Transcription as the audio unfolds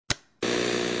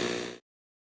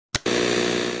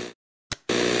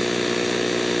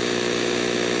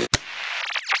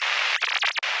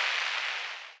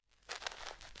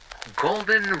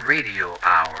Golden Radio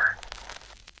Hour.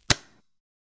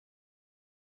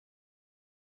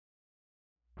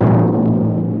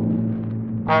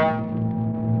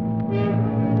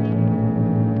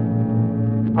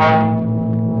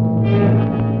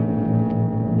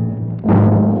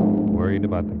 Worried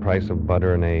about the price of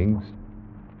butter and eggs?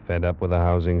 Fed up with a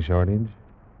housing shortage?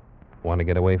 Want to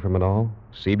get away from it all?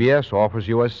 CBS offers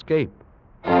you Escape.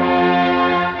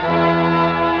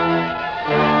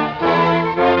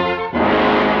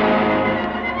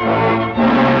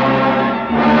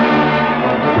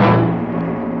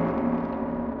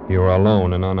 You are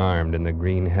alone and unarmed in the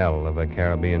green hell of a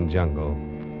Caribbean jungle.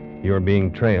 You are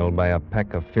being trailed by a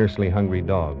pack of fiercely hungry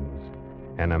dogs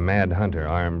and a mad hunter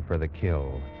armed for the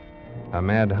kill. A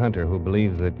mad hunter who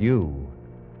believes that you,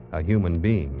 a human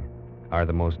being, are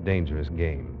the most dangerous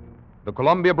game. The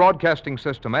Columbia Broadcasting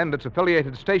System and its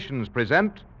affiliated stations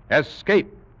present Escape,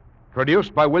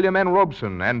 produced by William N.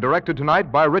 Robeson and directed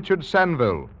tonight by Richard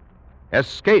Sanville.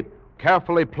 Escape,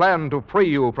 carefully planned to free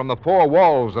you from the four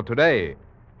walls of today,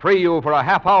 free you for a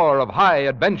half hour of high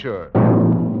adventure.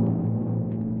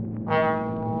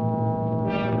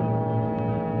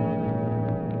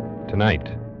 Tonight,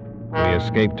 we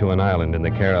escape to an island in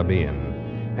the Caribbean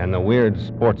and the weird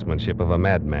sportsmanship of a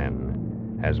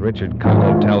madman, as Richard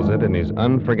Conlow tells it in his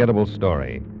unforgettable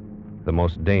story, The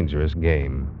Most Dangerous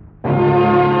Game.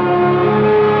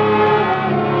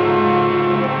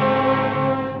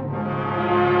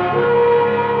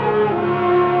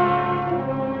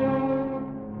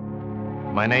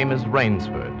 My name is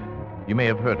Rainsford. You may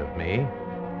have heard of me.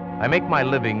 I make my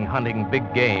living hunting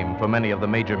big game for many of the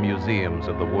major museums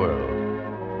of the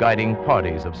world, guiding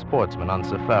parties of sportsmen on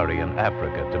safari in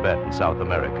Africa, Tibet, and South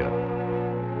America.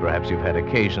 Perhaps you've had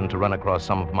occasion to run across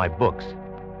some of my books.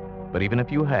 But even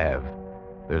if you have,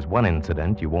 there's one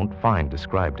incident you won't find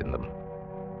described in them.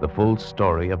 The full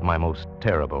story of my most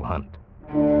terrible hunt.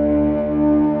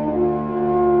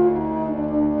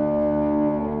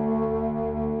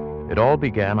 It all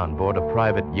began on board a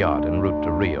private yacht en route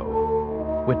to Rio.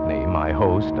 Whitney, my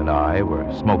host, and I were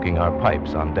smoking our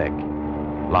pipes on deck,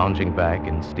 lounging back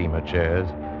in steamer chairs,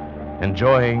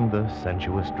 enjoying the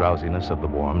sensuous drowsiness of the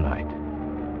warm night.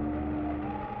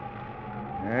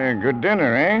 Good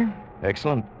dinner, eh?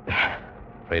 Excellent.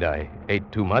 Afraid I ate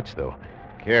too much, though.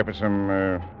 Care for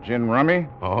some gin rummy?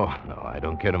 Oh, no, I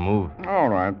don't care to move. All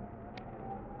right.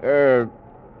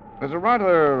 There's a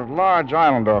rather large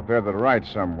island off there to the right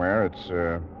somewhere. It's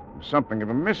something of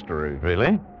a mystery.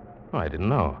 Really? Oh, I didn't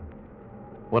know.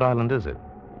 What island is it?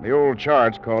 The old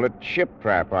charts call it Ship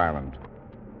Trap Island.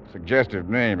 Suggestive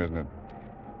name, isn't it?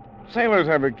 Sailors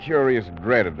have a curious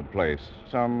dread of the place.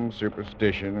 Some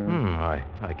superstition.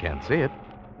 I can't see it.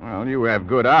 Well, you have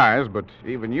good eyes, but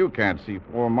even you can't see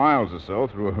 4 miles or so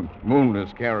through a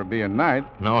moonless Caribbean night.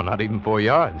 No, not even 4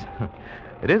 yards.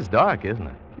 It is dark, isn't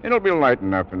it? It'll be light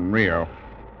enough in Rio.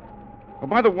 Oh,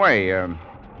 by the way,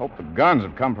 hope the guns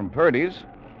have come from Purdy's.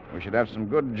 We should have some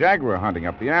good jaguar hunting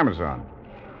up the Amazon.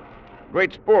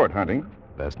 Great sport, hunting.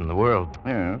 Best in the world.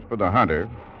 Yes, for the hunter,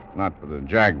 not for the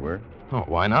jaguar. Oh,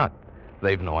 why not?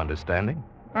 They've no understanding.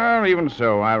 Well, even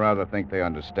so, I rather think they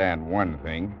understand one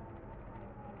thing.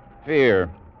 Fear.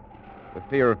 The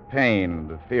fear of pain,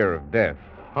 the fear of death.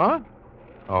 Huh?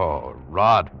 Oh,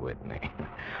 rot, Whitney.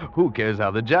 Who cares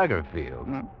how the jaguar feels?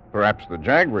 Well, perhaps the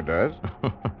jaguar does.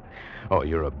 Oh,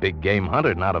 you're a big game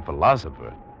hunter, not a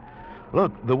philosopher.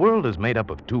 Look, the world is made up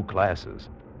of 2 classes,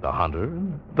 the hunter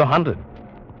and the hunted.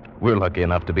 We're lucky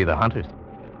enough to be the hunters.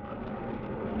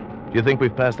 Do you think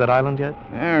we've passed that island yet?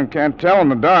 Yeah, can't tell in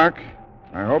the dark.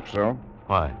 I hope so.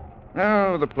 Why?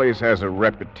 Oh, the place has a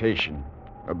reputation.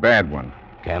 A bad one.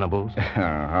 Cannibals?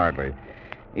 Hardly.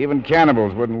 Even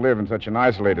cannibals wouldn't live in such an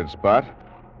isolated spot.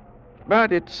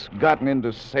 But it's gotten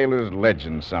into sailors'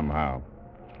 legends somehow.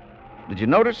 Did you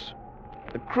notice?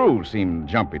 The crew seemed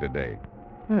jumpy today.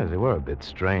 Yes, they were a bit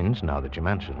strange now that you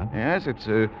mention it. Yes, it's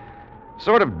a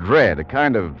sort of dread, a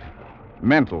kind of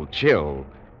mental chill.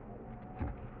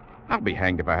 I'll be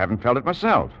hanged if I haven't felt it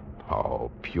myself. Oh,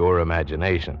 pure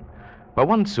imagination. But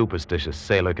one superstitious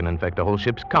sailor can infect a whole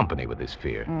ship's company with his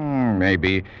fear.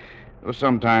 Maybe. Though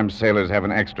sometimes sailors have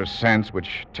an extra sense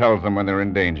which tells them when they're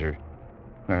in danger.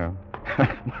 Well,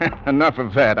 enough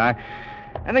of that. I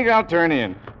think I'll turn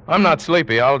in. I'm not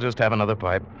sleepy. I'll just have another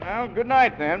pipe. Well, good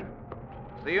night, then.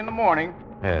 See you in the morning.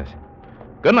 Yes.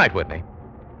 Good night, Whitney.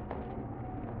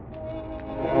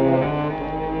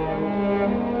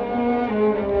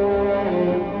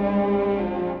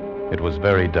 It was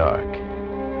very dark.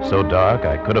 So dark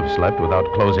I could have slept without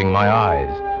closing my eyes.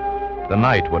 The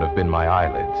night would have been my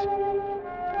eyelids.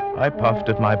 I puffed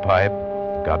at my pipe,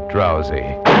 got drowsy,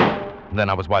 Then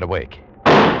I was wide awake.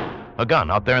 A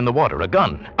gun out there in the water, a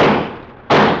gun.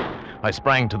 I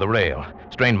sprang to the rail,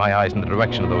 strained my eyes in the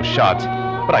direction of those shots,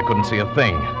 but I couldn't see a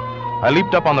thing. I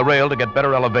leaped up on the rail to get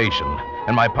better elevation,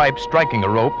 and my pipe, striking a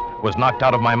rope, was knocked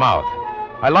out of my mouth.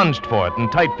 I lunged for it,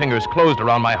 and tight fingers closed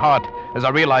around my heart as I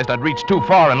realized I'd reached too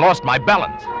far and lost my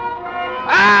balance.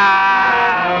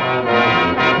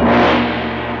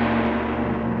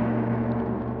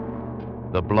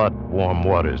 The blood-warm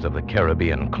waters of the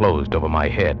Caribbean closed over my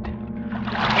head.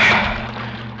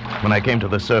 When I came to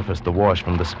the surface, the wash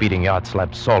from the speeding yacht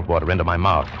slapped salt water into my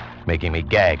mouth, making me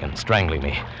gag and strangling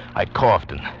me. I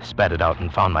coughed and spat it out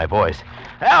and found my voice.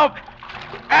 Help!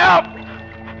 Help!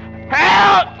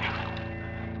 Help!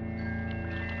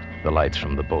 The lights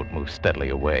from the boat moved steadily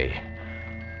away.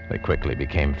 They quickly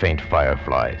became faint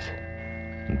fireflies.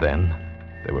 And then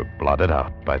they were blotted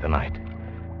out by the night.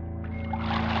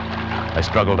 I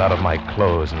struggled out of my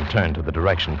clothes and turned to the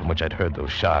direction from which I'd heard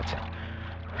those shots.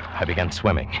 I began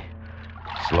swimming,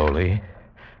 slowly,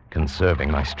 conserving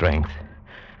my strength.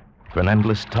 For an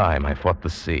endless time, I fought the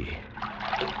sea.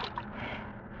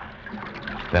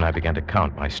 Then I began to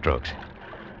count my strokes.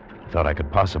 I thought I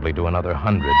could possibly do another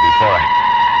 100 before I...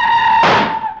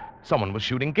 Someone was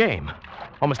shooting game.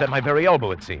 Almost at my very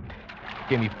elbow, it seemed. It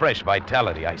gave me fresh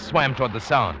vitality. I swam toward the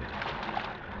sound.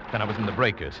 Then I was in the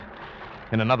breakers.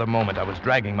 In another moment, I was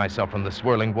dragging myself from the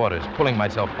swirling waters, pulling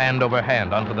myself hand over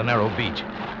hand onto the narrow beach,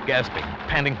 gasping,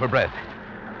 panting for breath.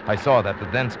 I saw that the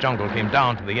dense jungle came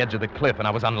down to the edge of the cliff, and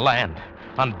I was on land,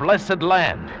 on blessed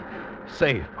land,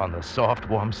 safe on the soft,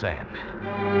 warm sand.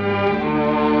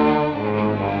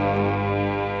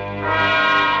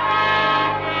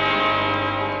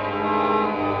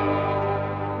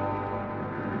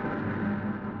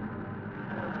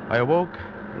 I awoke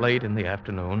late in the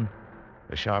afternoon,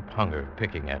 a sharp hunger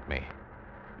picking at me.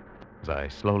 As I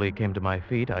slowly came to my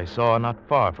feet, I saw, not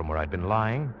far from where I'd been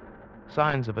lying,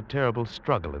 signs of a terrible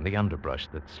struggle in the underbrush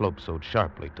that sloped so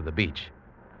sharply to the beach.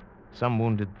 Some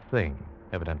wounded thing,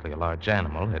 evidently a large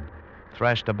animal, had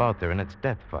thrashed about there in its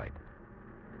death fight.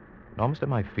 And almost at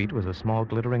my feet was a small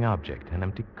glittering object, an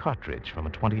empty cartridge from a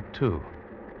 .22.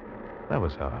 That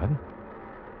was odd.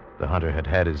 The hunter had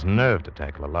had his nerve to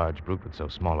tackle a large brute with so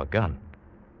small a gun.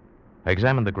 I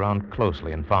examined the ground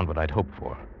closely and found what I'd hoped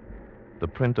for. The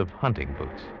print of hunting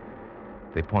boots.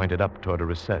 They pointed up toward a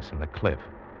recess in the cliff,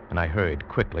 and I hurried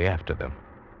quickly after them,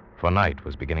 for night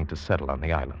was beginning to settle on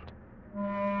the island.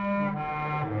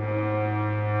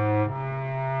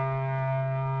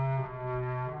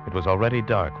 It was already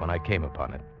dark when I came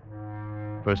upon it.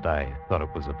 First, I thought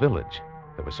it was a village.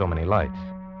 There were so many lights.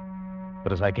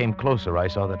 But as I came closer, I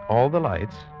saw that all the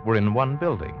lights were in one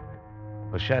building,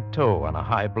 a chateau on a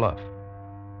high bluff.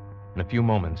 In a few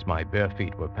moments, my bare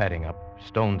feet were padding up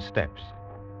stone steps,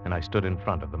 and I stood in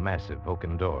front of the massive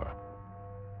oaken door.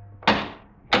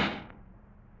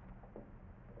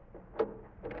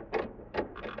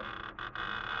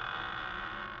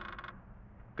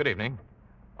 Good evening.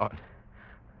 Oh,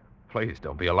 please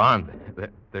don't be alarmed.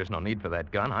 There's no need for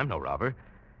that gun. I'm no robber.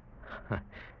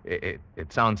 It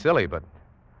sounds silly, but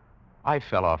I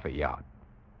fell off a yacht.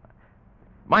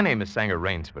 My name is Sanger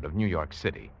Rainsford of New York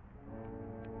City.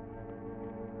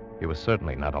 He was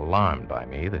certainly not alarmed by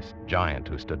me, this giant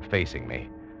who stood facing me.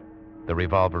 The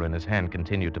revolver in his hand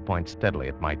continued to point steadily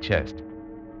at my chest,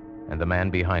 and the man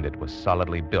behind it was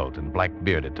solidly built and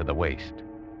black-bearded to the waist,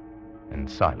 and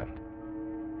silent.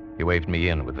 He waved me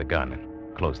in with the gun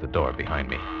and closed the door behind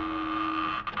me.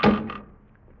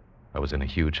 I was in a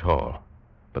huge hall,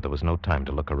 but there was no time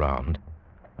to look around.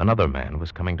 Another man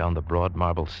was coming down the broad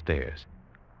marble stairs,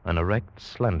 an erect,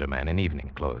 slender man in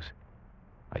evening clothes.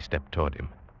 I stepped toward him.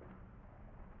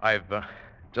 I've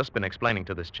just been explaining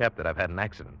to this chap that I've had an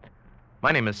accident.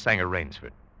 My name is Sanger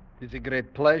Rainsford. It is a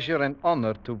great pleasure and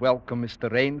honor to welcome Mr.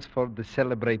 Rainsford, the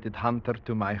celebrated hunter,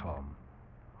 to my home.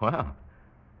 Wow,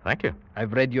 thank you.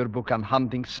 I've read your book on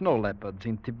hunting snow leopards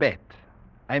in Tibet.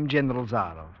 I'm General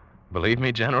Zarov. Believe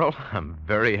me, General, I'm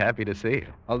very happy to see you.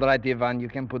 All right, Ivan, you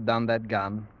can put down that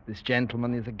gun. This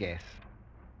gentleman is a guest.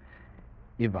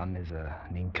 Ivan is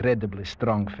an incredibly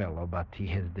strong fellow, but he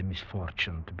has the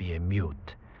misfortune to be a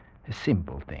mute. A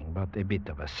simple thing, but a bit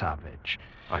of a savage.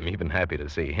 I'm even happy to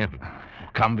see him.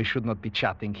 Come, we should not be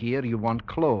chatting here. You want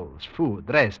clothes, food,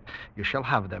 rest. You shall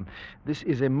have them. This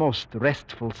is a most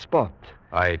restful spot.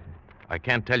 I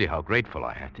can't tell you how grateful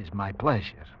I am. It is my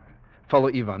pleasure. Follow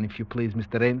Ivan, if you please,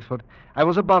 Mr. Rainsford. I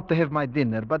was about to have my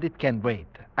dinner, but it can wait.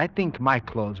 I think my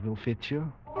clothes will fit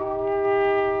you.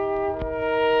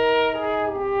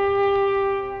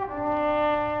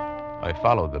 I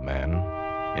followed the man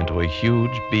into a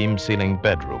huge beam-ceiling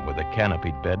bedroom with a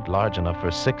canopied bed large enough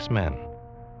for 6 men.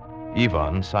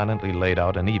 Ivan silently laid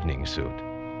out an evening suit,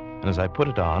 and as I put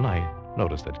it on, I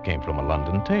noticed that it came from a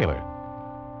London tailor.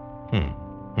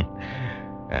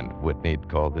 And Whitney'd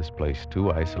called this place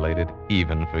too isolated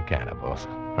even for cannibals.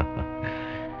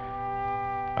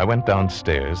 I went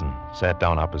downstairs and sat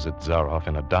down opposite Zaroff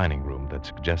in a dining room that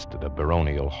suggested a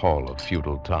baronial hall of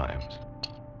feudal times.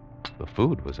 The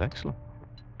food was excellent.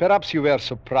 Perhaps you were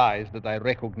surprised that I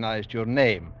recognized your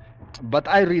name, but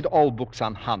I read all books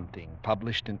on hunting,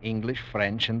 published in English,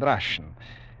 French, and Russian.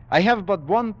 I have but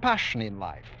one passion in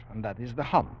life, and that is the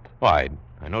hunt. Why,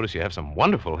 I notice you have some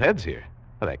wonderful heads here.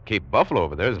 Well, that Cape Buffalo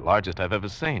over there is the largest I've ever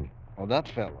seen. Oh, that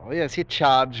fellow. Yes, he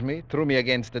charged me, threw me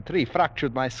against a tree,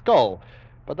 fractured my skull.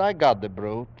 But I got the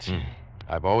brute.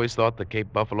 I've always thought the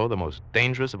Cape Buffalo the most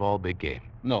dangerous of all big game.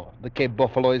 No, the Cape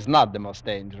Buffalo is not the most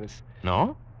dangerous.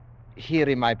 No? Here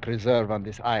in my preserve on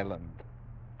this island,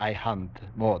 I hunt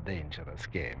more dangerous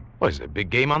game. Oh, is there big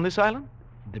game on this island?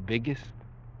 The biggest?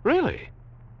 Really?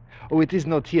 Oh, it is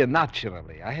not here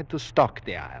naturally. I had to stock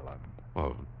the island.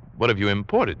 Well, what have you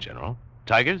imported, General?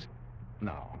 Tigers?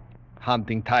 No.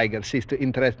 Hunting tigers ceased to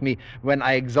interest me when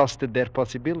I exhausted their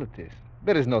possibilities.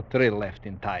 There is no thrill left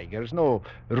in tigers, no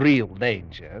real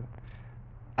danger.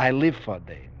 I live for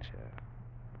danger.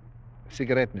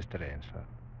 Cigarette, Mr. Rainsford.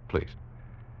 Please.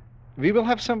 We will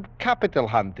have some capital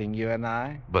hunting, you and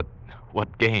I. But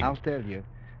what game? I'll tell you.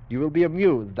 You will be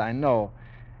amused, I know.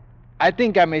 I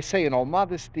think I may say in all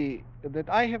modesty that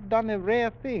I have done a rare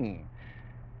thing.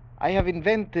 I have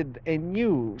invented a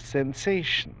new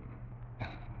sensation.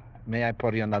 May I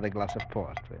pour you another glass of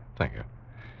port? Thank you.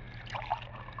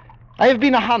 I have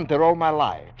been a hunter all my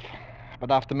life,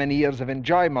 but after many years of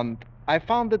enjoyment, I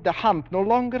found that the hunt no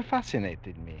longer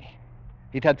fascinated me.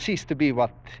 It had ceased to be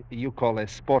what you call a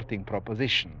sporting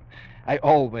proposition. I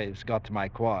always got my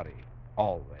quarry,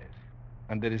 always.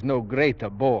 And there is no greater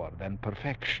bore than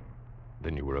perfection.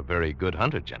 Then you were a very good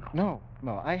hunter, General.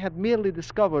 No. I had merely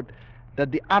discovered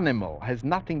that the animal has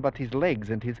nothing but his legs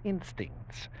and his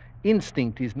instincts.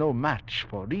 Instinct is no match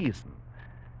for reason.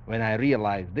 When I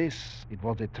realized this, it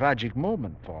was a tragic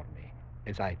moment for me.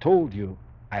 As I told you,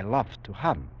 I love to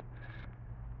hunt.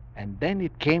 And then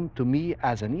it came to me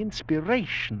as an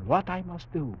inspiration what I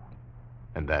must do.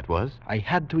 And that was? I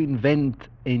had to invent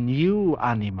a new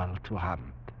animal to hunt.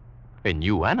 A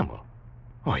new animal?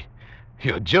 Why,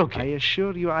 you're joking. I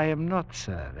assure you I am not,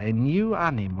 sir. A new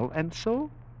animal, and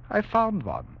so I found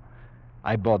one.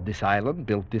 I bought this island,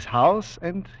 built this house,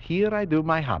 and here I do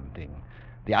my hunting.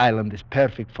 The island is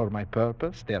perfect for my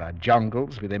purpose. There are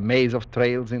jungles with a maze of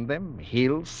trails in them,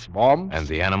 hills, swamps. And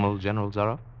the animal, General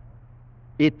Zaroff?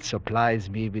 It supplies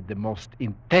me with the most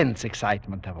intense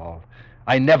excitement of all.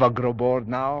 I never grow bored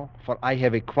now, for I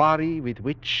have a quarry with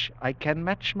which I can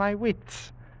match my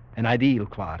wits. An ideal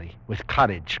quarry, with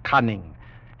courage, cunning,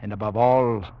 and above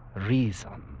all,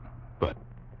 reason. But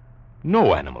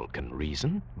no animal can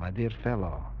reason. My dear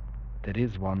fellow, there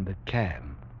is one that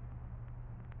can.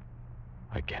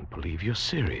 I can't believe you're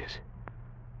serious.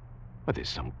 Well, there's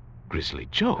some grisly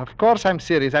joke. Of course I'm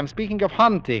serious. I'm speaking of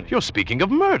hunting. You're speaking of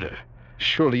murder.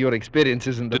 Surely your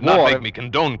experiences in the Did war... not make me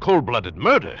condone cold-blooded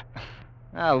murder.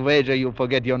 I'll wager you'll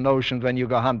forget your notions when you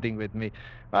go hunting with me.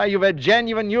 Why, you've a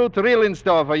genuine new thrill in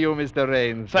store for you, Mr.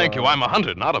 Rains. Thank you. I'm a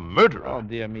hunter, not a murderer. Oh,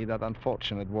 dear me, that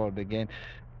unfortunate word again.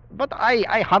 But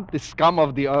I hunt the scum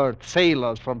of the earth,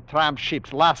 sailors from tramp ships,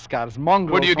 lascars,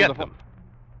 mongrels... Where do you from get them?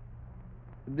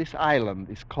 This island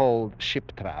is called Ship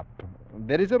Trap.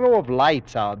 There is a row of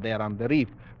lights out there on the reef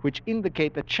which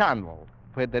indicate a channel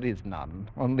where there is none,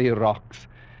 only rocks.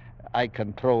 I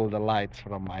control the lights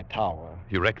from my tower.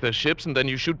 You wreck their ships and then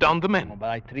you shoot down the Oh, men. but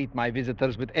I treat my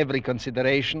visitors with every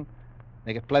consideration.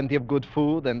 They get plenty of good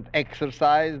food and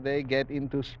exercise. They get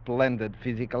into splendid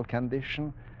physical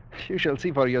condition. You shall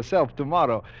see for yourself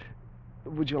tomorrow.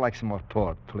 Would you like some more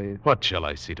port, please? What shall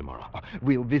I see tomorrow?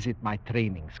 We'll visit my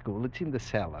training school. It's in the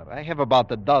cellar. I have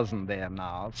about a dozen there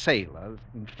now. Sailors.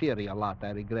 Inferior lot,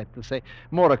 I regret to say.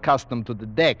 More accustomed to the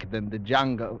deck than the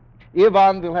jungle.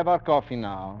 Ivan, we'll have our coffee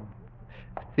now.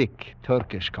 Thick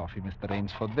Turkish coffee, Mr.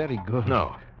 Rainsford. Very good.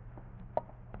 No.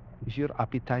 Is your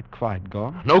appetite quite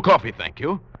gone? No coffee, thank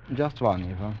you. Just one,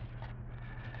 Ivan.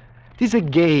 It is a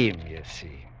game, you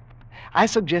see. I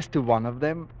suggest to one of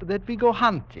them that we go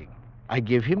hunting. I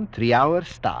give him 3 hours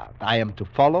start. I am to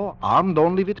follow, armed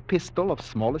only with pistol of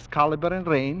smallest caliber and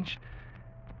range.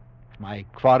 If my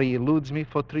quarry eludes me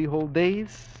for 3 whole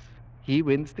days, he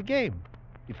wins the game.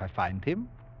 If I find him,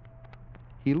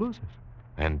 he loses.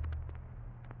 And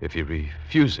If he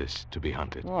refuses to be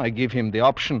hunted? Oh, I give him the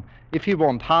option. If he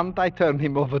won't hunt, I turn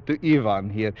him over to Ivan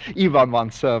here. Ivan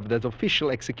once served as official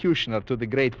executioner to the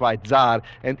Great White Tsar,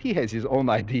 and he has his own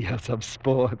ideas of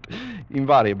sport.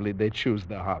 Invariably, they choose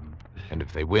the hunt. And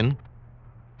if they win?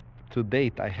 To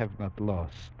date, I have not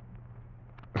lost.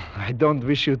 I don't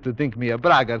wish you to think me a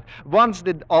braggart. Once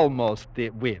did almost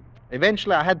win.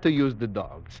 Eventually, I had to use the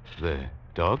dogs. The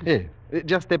dogs? Here,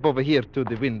 just step over here to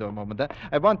the window a moment.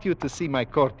 I want you to see my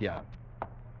courtyard.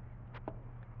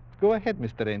 Go ahead,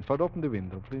 Mr. Rainsford. Open the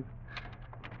window, please.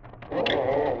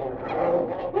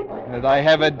 And I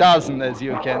have a dozen, as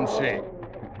you can see.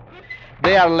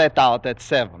 They are let out at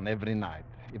 7 every night.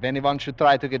 If anyone should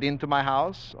try to get into my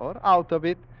house or out of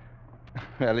it,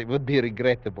 well, it would be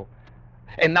regrettable.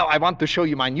 And now I want to show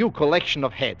you my new collection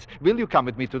of heads. Will you come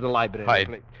with me to the library,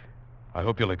 please? I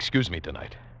hope you'll excuse me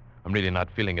tonight. I'm really not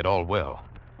feeling at all well.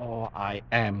 Oh, I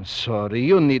am sorry.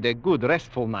 You need a good,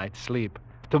 restful night's sleep.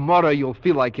 Tomorrow you'll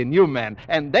feel like a new man,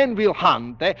 and then we'll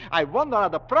hunt. I wonder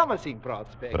at the promising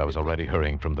prospect. But I was already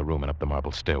hurrying from the room and up the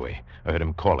marble stairway. I heard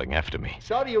him calling after me.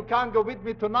 Sorry you can't go with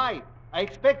me tonight. I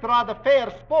expect rather fair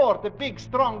sport, a big,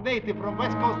 strong native from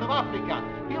west coast of Africa.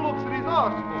 He looks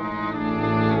resourceful.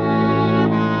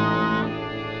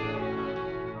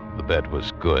 The bed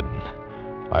was good.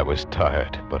 I was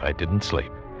tired, but I didn't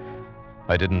sleep.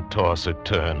 I didn't toss or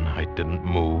turn. I didn't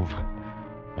move.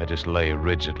 I just lay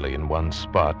rigidly in one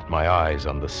spot, my eyes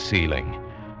on the ceiling,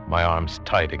 my arms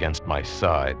tight against my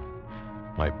side,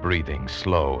 my breathing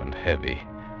slow and heavy,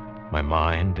 my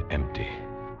mind empty,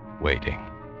 waiting.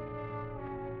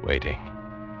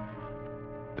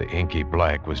 The inky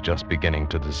black was just beginning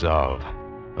to dissolve.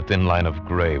 A thin line of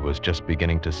gray was just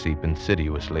beginning to seep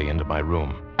insidiously into my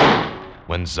room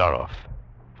when Zaroff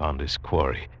found his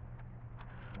quarry.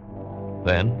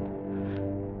 Then,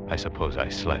 I suppose I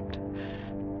slept.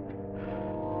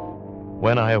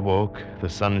 When I awoke, the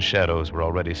sun's shadows were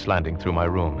already slanting through my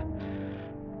room.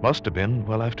 Must have been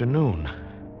well after noon.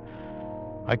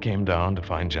 I came down to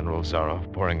find General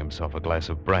Zaroff pouring himself a glass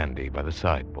of brandy by the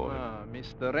sideboard.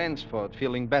 Mr. Rainsford,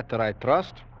 feeling better, I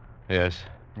trust? Yes.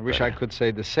 I wish I could say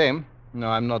the same. No,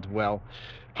 I'm not well.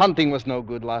 Hunting was no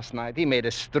good last night. He made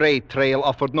a straight trail,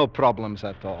 offered no problems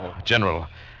at all. General,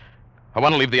 I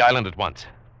want to leave the island at once.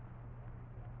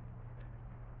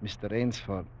 Mr.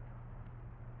 Rainsford,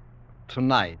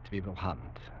 tonight we will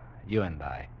hunt, you and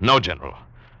I. No, General.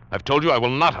 I've told you I will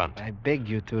not hunt. I beg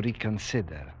you to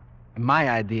reconsider. My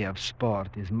idea of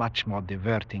sport is much more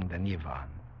diverting than Ivan.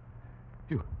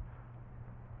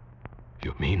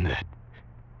 You mean that?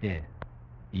 Yes,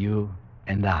 you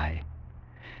and I.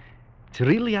 It's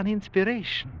really an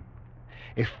inspiration.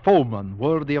 A foeman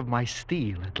worthy of my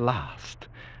steel at last.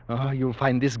 Oh, you'll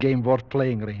find this game worth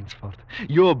playing, Rainsford.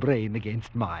 Your brain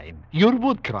against mine. Your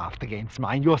woodcraft against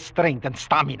mine. Your strength and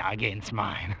stamina against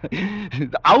mine.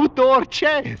 Outdoor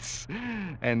chess.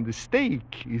 And the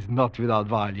stake is not without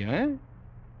value, eh?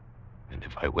 And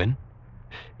if I win?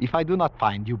 If I do not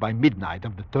find you by midnight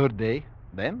of the third day,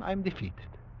 then I'm defeated.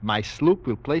 My sloop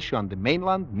will place you on the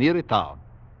mainland near a town.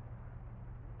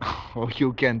 Oh,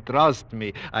 you can trust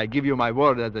me. I give you my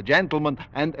word as a gentleman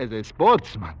and as a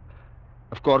sportsman.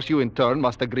 Of course, you in turn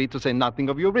must agree to say nothing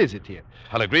of your visit here.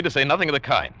 I'll agree to say nothing of the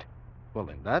kind. Well,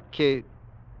 in that case,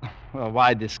 well,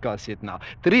 why discuss it now?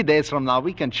 3 days from now,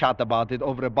 we can chat about it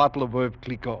over a bottle of Veuve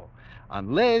Clicquot.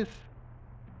 Unless...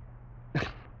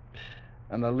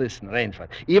 And now listen, Rainsford.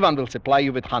 Ivan will supply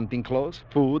you with hunting clothes,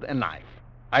 food, and knife.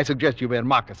 I suggest you wear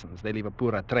moccasins. They leave a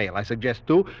poorer trail. I suggest,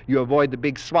 too, you avoid the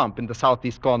big swamp in the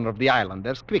southeast corner of the island.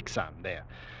 There's quicksand there.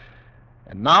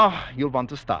 And now you'll want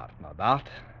to start, no doubt.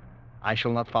 I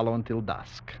shall not follow until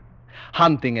dusk.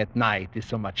 Hunting at night is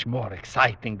so much more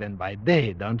exciting than by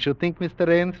day, don't you think, Mr.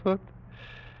 Rainsford?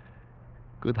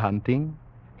 Good hunting.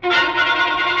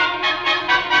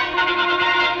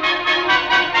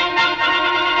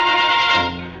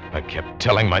 I kept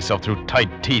telling myself through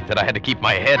tight teeth that I had to keep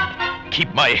my head.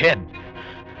 Keep my head.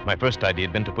 My first idea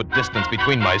had been to put distance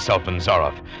between myself and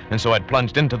Zaroff, and so I'd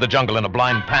plunged into the jungle in a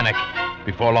blind panic.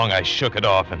 Before long, I shook it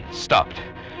off and stopped.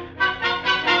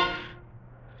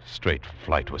 Straight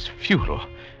flight was futile.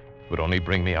 It would only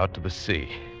bring me out to the sea.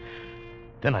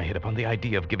 Then I hit upon the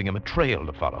idea of giving him a trail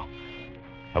to follow.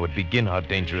 I would begin our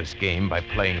dangerous game by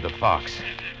playing the fox.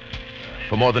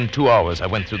 For more than 2 hours, I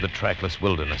went through the trackless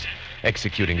wilderness,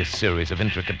 executing a series of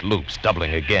intricate loops,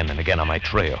 doubling again and again on my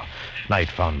trail. Night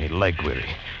found me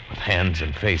leg-weary, with hands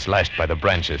and face lashed by the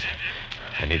branches.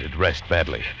 I needed rest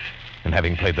badly, and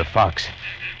having played the fox,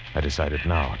 I decided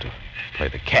now to play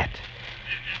the cat.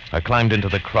 I climbed into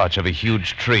the crotch of a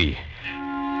huge tree.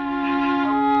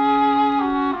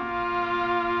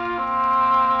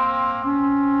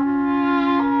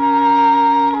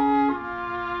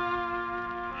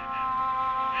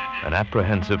 An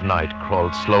apprehensive night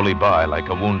crawled slowly by like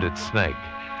a wounded snake.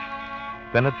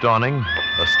 Then at dawning,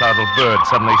 a startled bird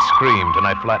suddenly screamed, and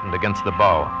I flattened against the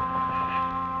bough.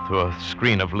 Through a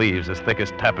screen of leaves as thick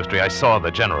as tapestry, I saw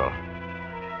the general.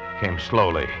 Came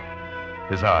slowly,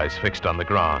 his eyes fixed on the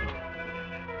ground.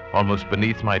 Almost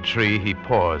beneath my tree, he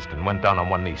paused and went down on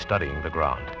one knee, studying the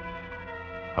ground.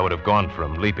 I would have gone for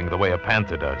him, leaping the way a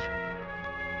panther does,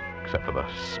 except for the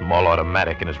small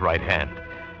automatic in his right hand.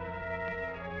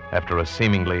 After a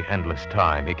seemingly endless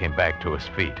time, he came back to his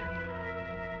feet.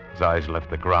 His eyes left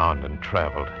the ground and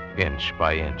traveled inch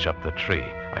by inch up the tree.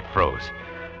 I froze,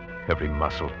 every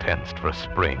muscle tensed for a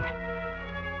spring.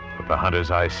 But the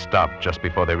hunter's eyes stopped just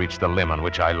before they reached the limb on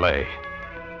which I lay.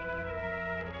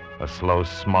 A slow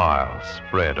smile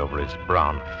spread over his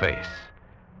brown face.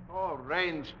 Oh,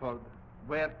 Rainsford,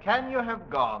 where can you have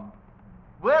gone?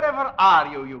 Wherever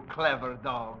are you, you clever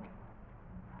dog?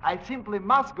 I simply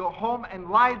must go home and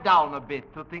lie down a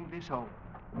bit to think this over.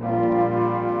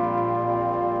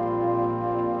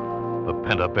 The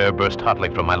pent-up air burst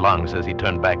hotly from my lungs as he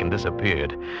turned back and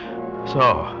disappeared.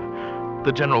 So,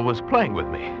 the general was playing with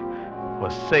me,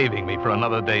 was saving me for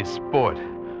another day's sport.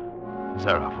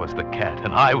 Zaroff was the cat,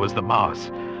 and I was the mouse.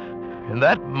 In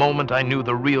that moment, I knew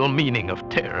the real meaning of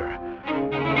terror.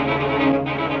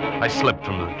 I slipped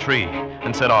from the tree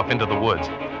and set off into the woods.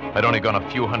 I'd only gone a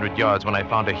few hundred yards when I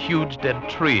found a huge dead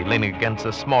tree leaning against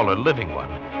a smaller living one.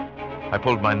 I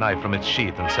pulled my knife from its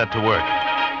sheath and set to work.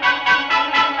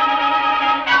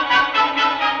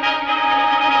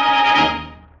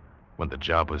 When the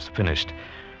job was finished,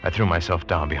 I threw myself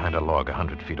down behind a log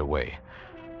 100 feet away.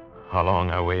 How long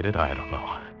I waited, I don't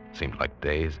know. It seemed like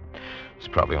days. It was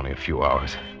probably only a few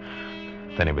hours.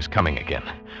 Then he was coming again,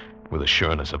 with the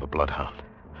sureness of a bloodhound.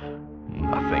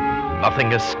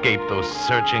 Nothing escaped those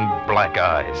searching black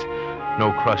eyes.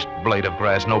 No crushed blade of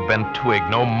grass, no bent twig,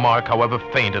 no mark, however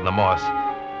faint, in the moss.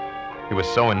 He was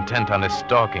so intent on his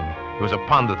stalking, he was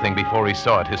upon the thing before he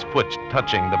saw it, his foot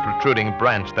touching the protruding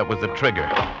branch that was the trigger.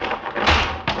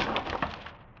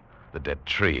 The dead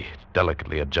tree,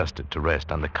 delicately adjusted to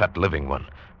rest on the cut living one,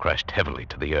 crashed heavily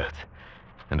to the earth.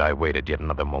 And I waited yet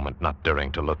another moment, not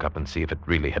daring to look up and see if it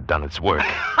really had done its work.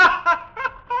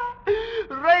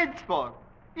 Rainsford,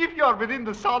 if you're within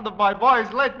the sound of my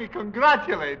voice, let me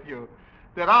congratulate you.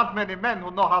 There aren't many men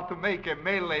who know how to make a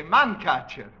melee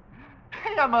man-catcher.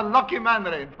 I am a lucky man,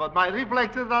 Rainsford. My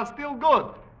reflexes are still good.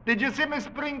 Did you see me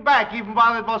spring back even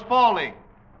while it was falling?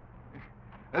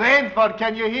 Rainsford,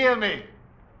 can you hear me?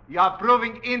 You are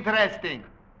proving interesting.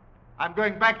 I'm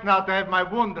going back now to have my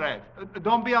wound dressed.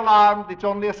 Don't be alarmed. It's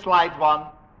only a slight one.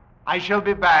 I shall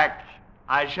be back.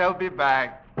 I shall be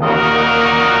back.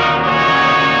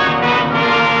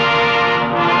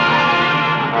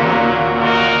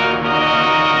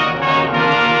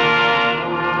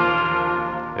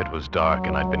 It was dark,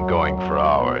 and I'd been going for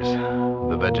hours.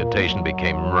 The vegetation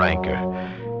became ranker.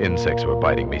 Insects were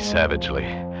biting me savagely.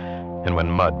 And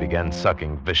when mud began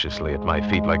sucking viciously at my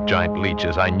feet like giant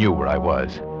leeches, I knew where I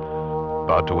was.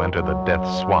 About to enter the death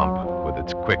swamp with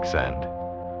its quicksand.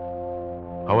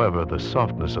 However, the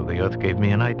softness of the earth gave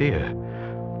me an idea.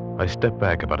 I stepped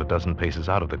back about a dozen paces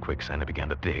out of the quicksand and began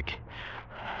to dig.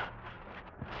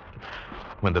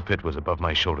 When the pit was above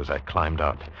my shoulders, I climbed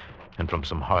out, and from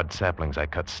some hard saplings I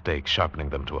cut stakes, sharpening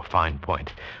them to a fine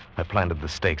point. I planted the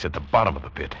stakes at the bottom of the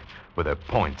pit, with their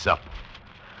points up.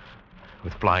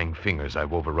 With flying fingers, I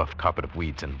wove a rough carpet of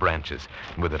weeds and branches,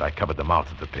 and with it I covered the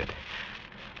mouth of the pit.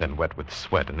 Then, wet with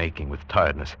sweat and aching with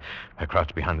tiredness, I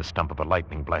crouched behind the stump of a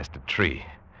lightning-blasted tree.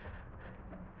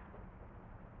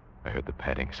 I heard the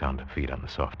padding sound of feet on the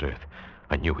soft earth.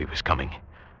 I knew he was coming.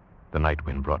 The night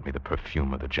wind brought me the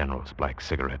perfume of the general's black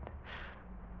cigarette.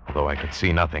 Although I could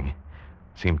see nothing, it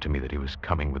seemed to me that he was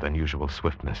coming with unusual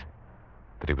swiftness,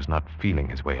 that he was not feeling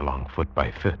his way along foot by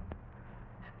foot.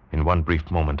 In one brief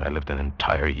moment, I lived an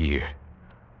entire year.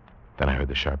 Then I heard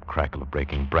the sharp crackle of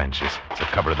breaking branches as the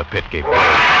cover of the pit gave way.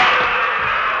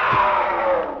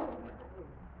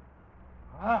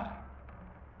 Ah,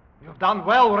 you've done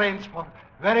well, Rainsford.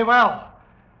 Very well.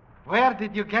 Where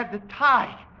did you get the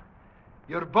time?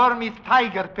 Your Burmese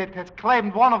tiger pit has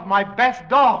claimed one of my best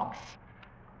dogs.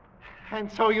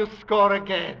 And so you score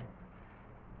again.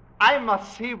 I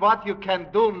must see what you can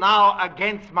do now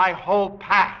against my whole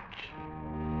pack.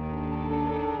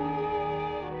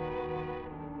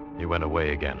 He went away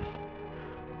again,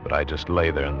 but I just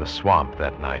lay there in the swamp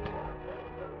that night.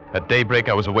 At daybreak,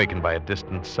 I was awakened by a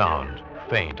distant sound,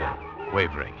 faint and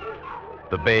wavering,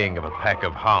 the baying of a pack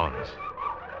of hounds.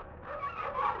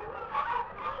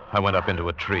 I went up into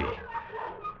a tree.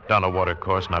 Down a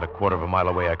watercourse, not a quarter of a mile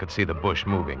away, I could see the bush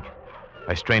moving.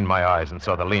 I strained my eyes and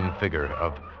saw the lean figure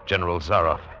of General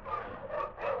Zaroff.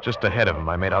 Just ahead of him,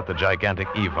 I made out the gigantic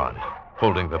Ivan,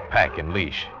 holding the pack in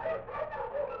leash.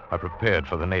 I prepared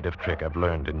for the native trick I've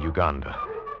learned in Uganda.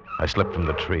 I slipped from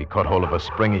the tree, caught hold of a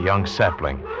springy young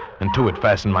sapling, and to it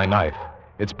fastened my knife,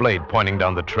 its blade pointing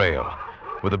down the trail.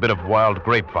 With a bit of wild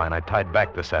grapevine, I tied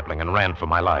back the sapling and ran for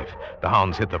my life. The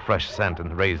hounds hit the fresh scent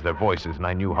and raised their voices, and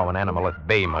I knew how an animal at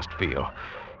bay must feel.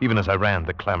 Even as I ran,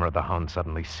 the clamor of the hounds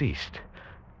suddenly ceased,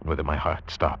 and with it my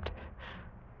heart stopped.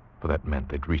 For that meant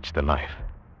they'd reached the knife.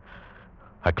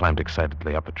 I climbed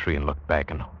excitedly up a tree and looked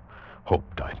back, and hope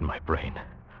died in my brain.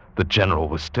 The general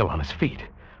was still on his feet.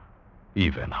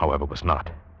 Ivan, however, was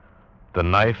not. The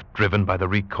knife, driven by the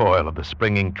recoil of the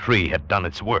springing tree, had done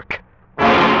its work.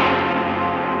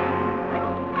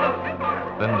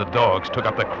 Then the dogs took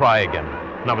up the cry again,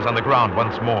 and I was on the ground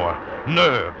once more.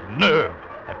 Nerve! Nerve!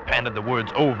 I panted the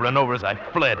words over and over as I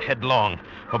fled headlong.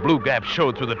 A blue gap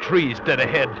showed through the trees dead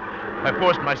ahead. I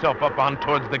forced myself up on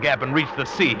towards the gap and reached the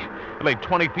sea. It lay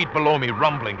 20 feet below me,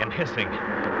 rumbling and hissing.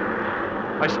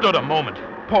 I stood a moment,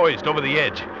 poised over the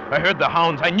edge. I heard the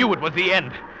hounds. I knew it was the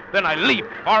end. Then I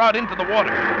leaped far out into the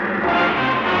water.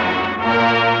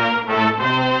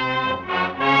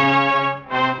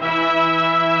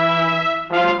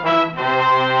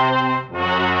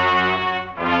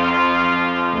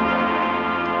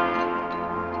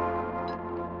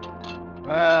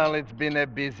 Well, it's been a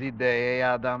busy day, eh,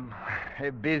 Adam?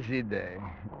 A busy day.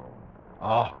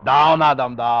 Oh, down,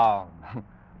 Adam, down.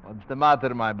 What's the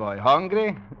matter, my boy?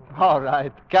 Hungry? All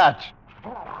right, catch.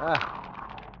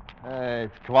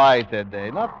 It's quite a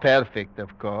day. Not perfect,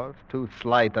 of course. 2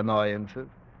 slight annoyances.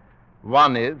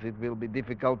 One is it will be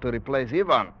difficult to replace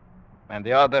Ivan. And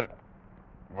the other,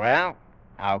 well,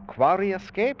 our quarry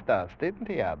escaped us, didn't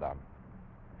he, Adam?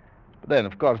 But then,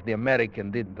 of course, the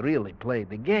American didn't really play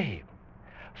the game.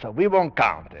 So we won't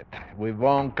count it. We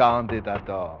won't count it at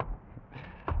all.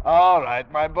 All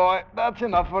right, my boy. That's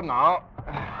enough for now.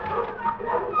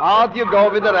 Out you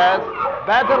go with the rest.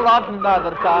 Better luck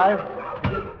another time.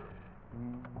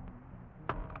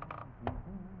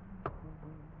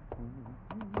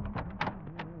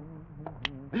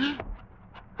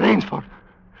 Rainsford,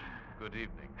 Good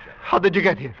evening, General. how did you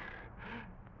get here?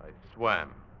 I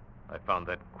swam. I found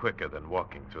that quicker than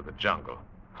walking through the jungle.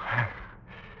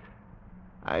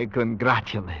 I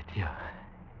congratulate you.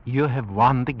 You have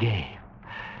won the game.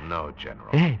 No, General.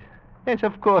 Yes, yes,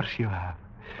 of course you have.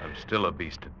 I'm still a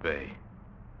beast at bay.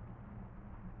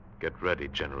 Get ready,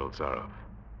 General Zaroff.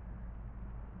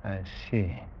 I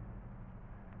see.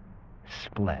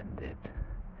 Splendid.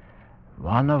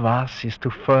 One of us is to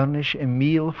furnish a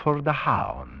meal for the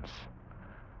hounds.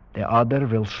 The other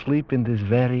will sleep in this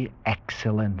very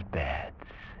excellent bed.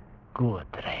 Good,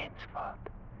 Rainsford.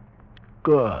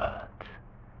 Good.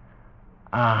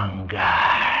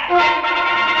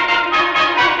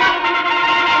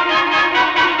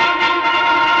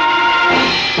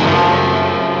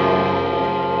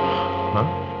 Huh?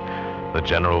 The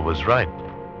General was right.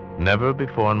 Never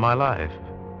before in my life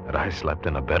had I slept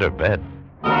in a better bed.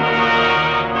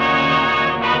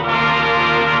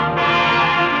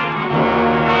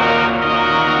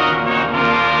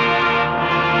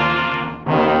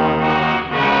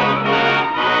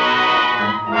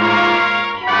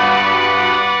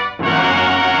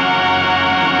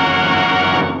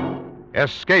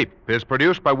 Escape is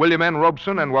produced by William N.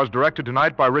 Robeson and was directed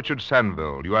tonight by Richard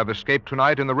Sanville. You have escaped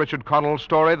tonight in the Richard Connell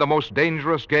story, The Most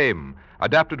Dangerous Game,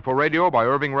 adapted for radio by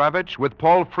Irving Ravitch, with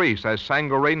Paul Frees as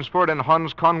Sango Rainsford and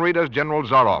Hans Conried as General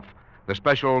Zaroff. The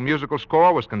special musical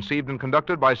score was conceived and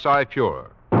conducted by Cy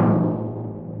Feuer.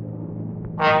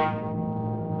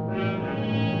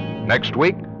 Next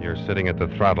week, You're sitting at the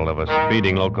throttle of a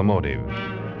speeding locomotive,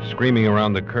 screaming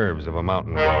around the curves of a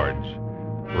mountain gorge,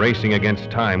 racing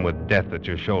against time with death at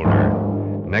your shoulder.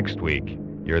 Next week,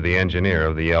 you're the engineer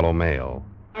of the Yellow Mail.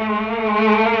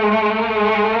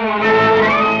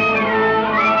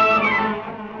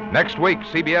 Next week,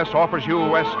 CBS offers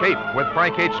you Escape with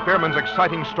Frank H. Spearman's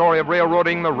exciting story of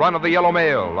railroading the run of the Yellow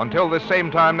Mail. Until this same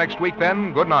time next week,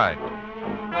 then, good night.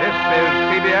 This is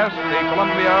CBS, the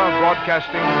Columbia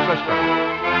Broadcasting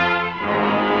System.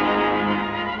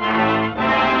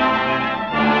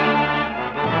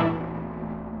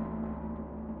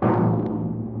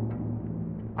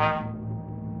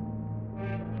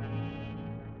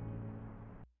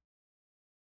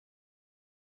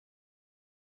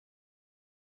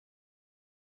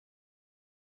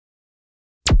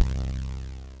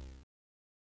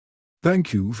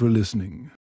 Thank you for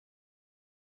listening.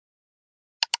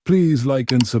 Please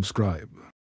like and subscribe.